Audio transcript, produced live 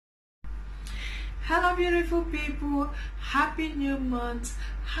Hello beautiful people, happy new month,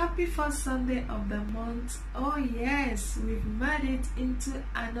 happy first Sunday of the month. Oh yes, we've made it into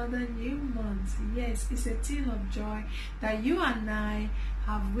another new month. Yes, it's a thing of joy that you and I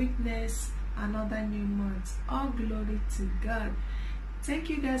have witnessed another new month. All glory to God. Thank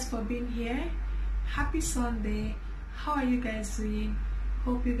you guys for being here. Happy Sunday. How are you guys doing?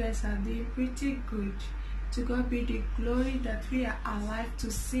 Hope you guys are doing pretty good. To God be the glory that we are alive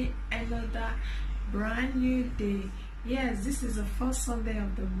to see another brand new day. Yes, this is the first Sunday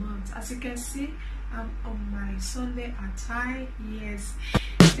of the month. As you can see, I'm on my Sunday attire. Yes.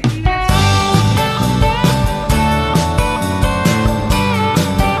 Thank you guys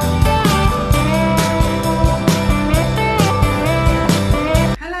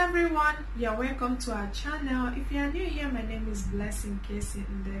You're welcome to our channel. If you are new here, my name is Blessing Kc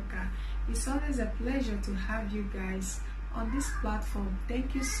Ndeka. It's always a pleasure to have you guys on this platform.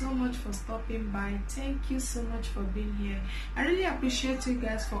 Thank you so much for stopping by. Thank you so much for being here. I really appreciate you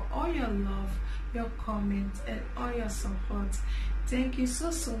guys for all your love, your comments, and all your support. Thank you so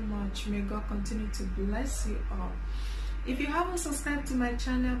much. May God continue to bless you all. If you haven't subscribed to my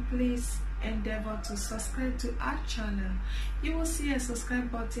channel, please endeavor to subscribe to our channel. You will see a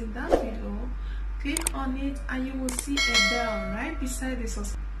subscribe button down below. Click on it and you will see a bell right beside the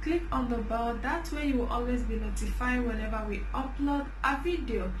subscribe. Click on the bell. That way you will always be notified whenever we upload a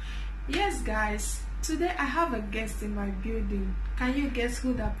video. Yes guys, today I have a guest in my building. Can you guess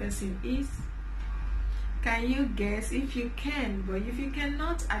who that person is? Can you guess? If you can, but if you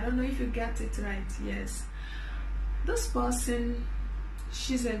cannot, I don't know if you get it right. Yes, this person,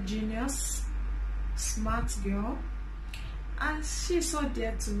 she's a genius, smart girl, and she's so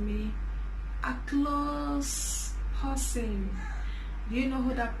dear to me, a close person. Do you know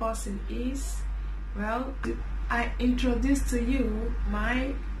who that person is? Well, I introduce to you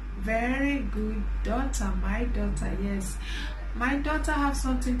my very good daughter, my daughter. Yes, my daughter has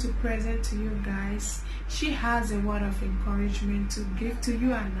something to present to you guys. She has a word of encouragement to give to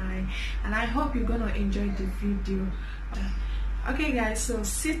you and I hope you're gonna enjoy the video. Okay guys, so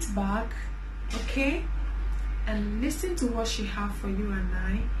sit back, okay, and listen to what she has for you and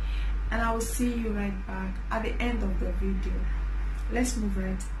I will see you right back at the end of the video. Let's move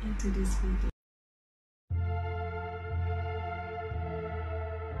right into this video.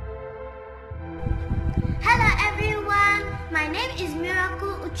 Hello everyone, my name is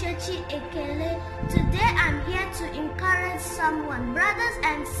Miracle Uchechi Ekele. Today I'm here to encourage someone. Brothers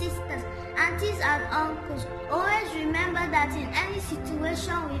and sisters, aunties and uncles, always remember that in any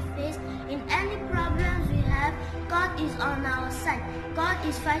situation we face, in any problems we have, God is on our side. God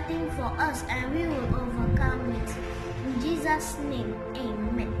is fighting for us and we will overcome it. In Jesus' name,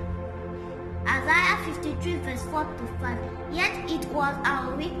 amen. Isaiah 53 verse 4 to 5. Yet it was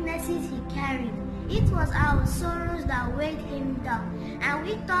our weaknesses he carried. It was our sorrows that weighed him down, and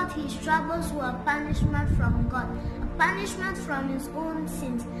we thought his troubles were a punishment from God, a punishment from his own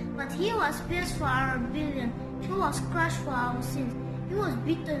sins. But he was pierced for our rebellion, he was crushed for our sins. He was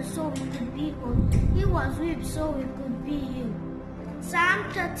beaten so we could be whole, he was whipped so we could be healed. Psalm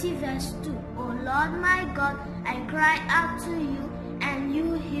 30 verse 2. O Lord my God, I cried out to you, and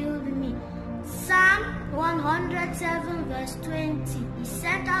you healed me. Psalm 107 verse 20. He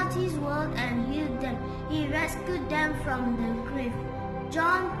sent out his word and healed them. He rescued them from the grave.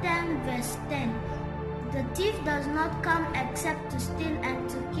 John 10 verse 10. The thief does not come except to steal and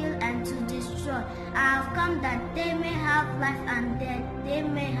to kill and to destroy. I have come that they may have life and that they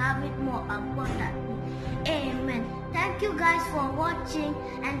may have it more abundantly. Amen. Thank you guys for watching,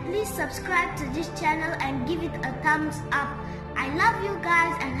 and please subscribe to this channel and give it a thumbs up. I love you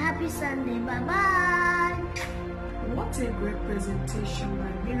guys and happy Sunday. Bye bye. What a great presentation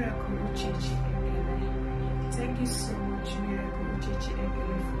by Miracle Uchechi Ekele. Thank you so much, Miracle Uchechi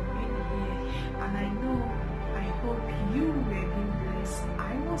Ekele, for being here. And I hope you were being blessed.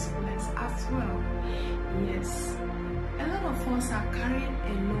 I was blessed as well. Yes, a lot of us are carrying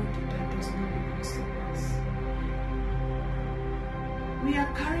a load that does not belong to us. We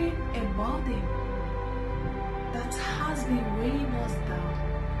are carrying a burden that has been weighing us down,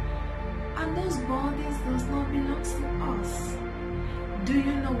 and those burdens does not belong to us. Do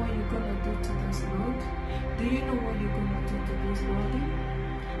you know what you're gonna do to this load? Do you know what you're gonna do to this burden?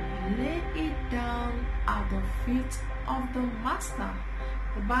 Lay it down at the feet of the Master.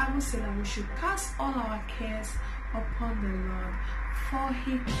 The Bible says that we should cast all our cares upon the Lord, for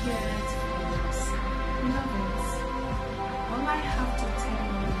he cares for us. Beloved, all I have to tell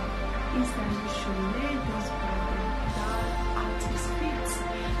you is that you should lay those burdens down at his feet.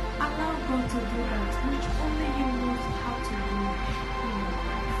 Allow God to do that which only he knows how to do in your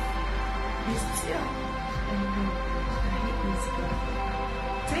life. be still and know that He is God.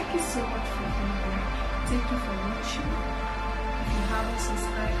 Thank you so much for being here. Thank you for watching. If you haven't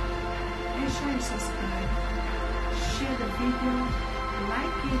subscribed, make sure you subscribe, share the video,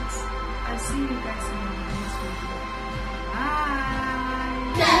 like it, and see you guys in the next video. Bye.